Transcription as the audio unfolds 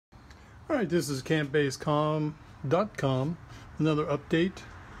Alright, this is campbasecom.com. Another update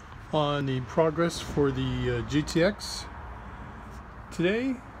on the progress for the GTX.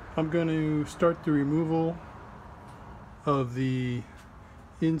 Today I'm going to start the removal of the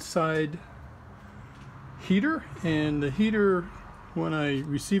inside heater, and the heater, when I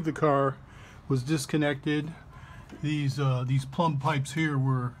received the car, was disconnected. These plumb pipes here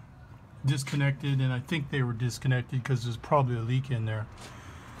were disconnected, and I think they were disconnected because there's probably a leak in there.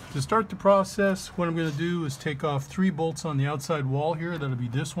 To start the process, what I'm going to do is take off 3 bolts on the outside wall here. That'll be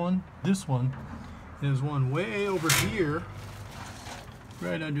this one, and there's one way over here,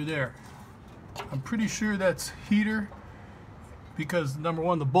 right under there. I'm pretty sure that's heater because, number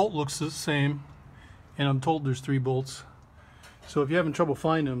one, the bolt looks the same, and I'm told there's 3 bolts. So if you're having trouble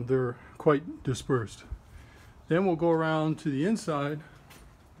finding them, they're quite dispersed. Then we'll go around to the inside,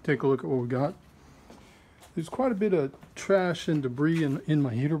 take a look at what we got. There's quite a bit of trash and debris in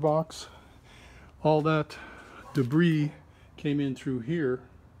my heater box. All that debris came in through here,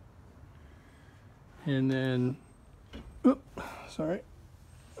 and then it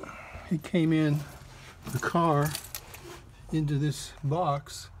came in the car into this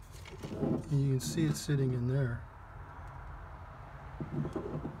box, and you can see it sitting in there.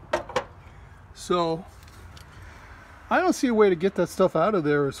 So I don't see a way to get that stuff out of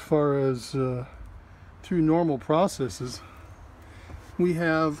there as far as through normal processes. We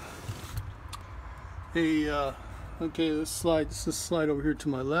have a okay, let's slide over here to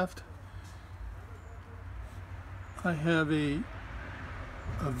my left. I have a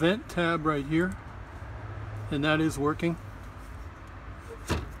vent tab right here, and that is working.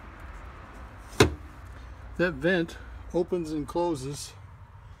 That vent opens and closes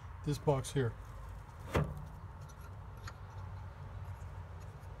this box here.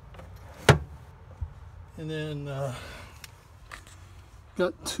 And then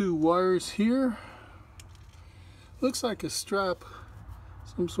got 2 wires here. Looks like a strap,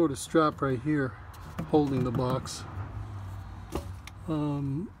 some sort of strap right here holding the box.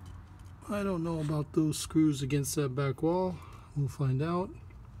 I don't know about those screws against that back wall. We'll find out.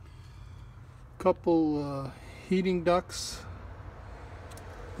 Couple heating ducts.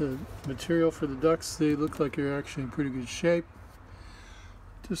 The material for the ducts, they look like they're actually in pretty good shape.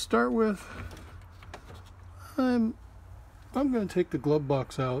 To start with, I'm going to take the glove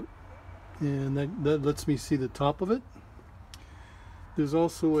box out, and that lets me see the top of it. There's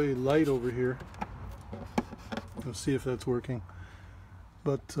also a light over here. We'll see if that's working.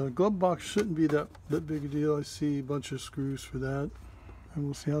 But glove box shouldn't be that big a deal. I see a bunch of screws for that, and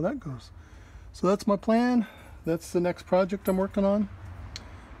we'll see how that goes. So that's my plan. That's the next project I'm working on.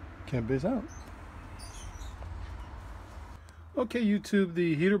 Campbase out. Okay, YouTube,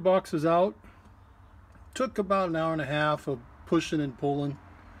 the heater box is out. Took about an hour and a half of pushing and pulling.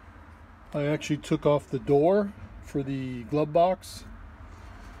 I actually took off the door for the glove box.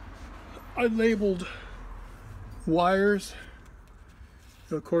 I labeled wires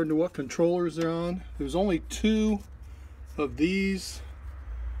according to what controllers they're on. There's only 2 of these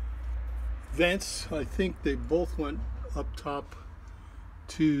vents. I think they both went up top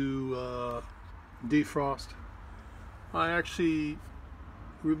to defrost. I actually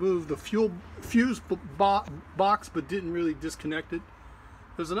removed the fuse box, but didn't really disconnect it.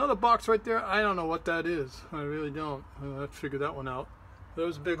 There's another box right there. I don't know what that is. I really don't. I'll have to figure that one out.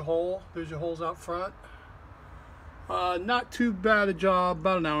 There's a big hole. There's your holes out front. Not too bad a job.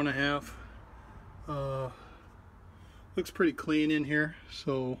 About an hour and a half. Looks pretty clean in here.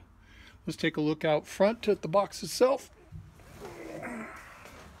 So let's take a look out front at the box itself.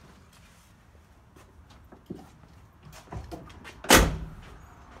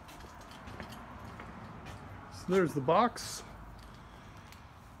 There's the box.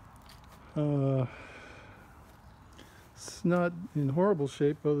 It's not in horrible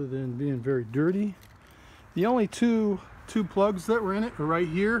shape other than being very dirty. The only two plugs that were in it are right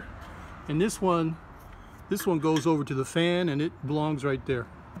here, and this one goes over to the fan, and it belongs right there.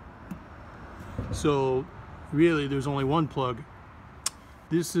 So really there's only 1 plug.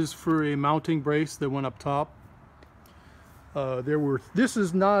 This is for a mounting brace that went up top. This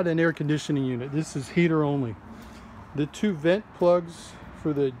is not an air conditioning unit. This is heater only. The 2 vent plugs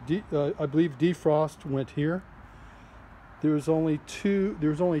for the I believe defrost went here. There's only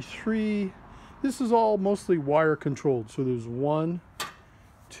 3. This is all mostly wire controlled. So there's 1,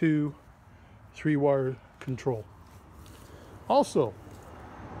 2, 3 wire control. Also,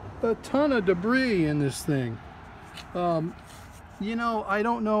 a ton of debris in this thing. You know, I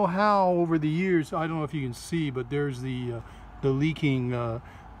don't know how over the years, I don't know if you can see, but there's the leaking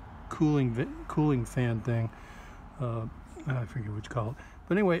cooling fan thing. I forget what you call it.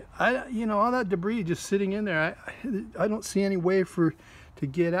 But anyway, you know, all that debris just sitting in there, I don't see any way to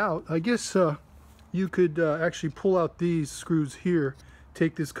get out. I guess you could actually pull out these screws here,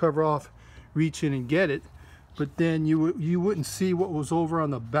 take this cover off, reach in and get it, but then you wouldn't see what was over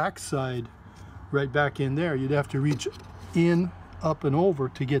on the back side right back in there. You'd have to reach in, up and over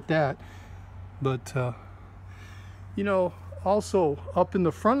to get that. But you know, also up in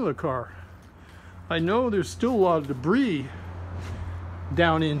the front of the car, I know there's still a lot of debris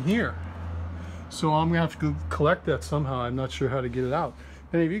down in here, so I'm gonna have to go collect that somehow. I'm not sure how to get it out.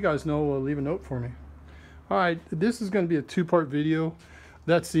 If any of you guys know, leave a note for me. All right, this is going to be a two-part video.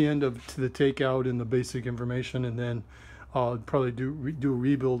 That's the end of the takeout and the basic information, and then I'll probably do a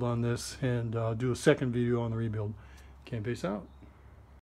rebuild on this and do a second video on the rebuild. Okay, peace out.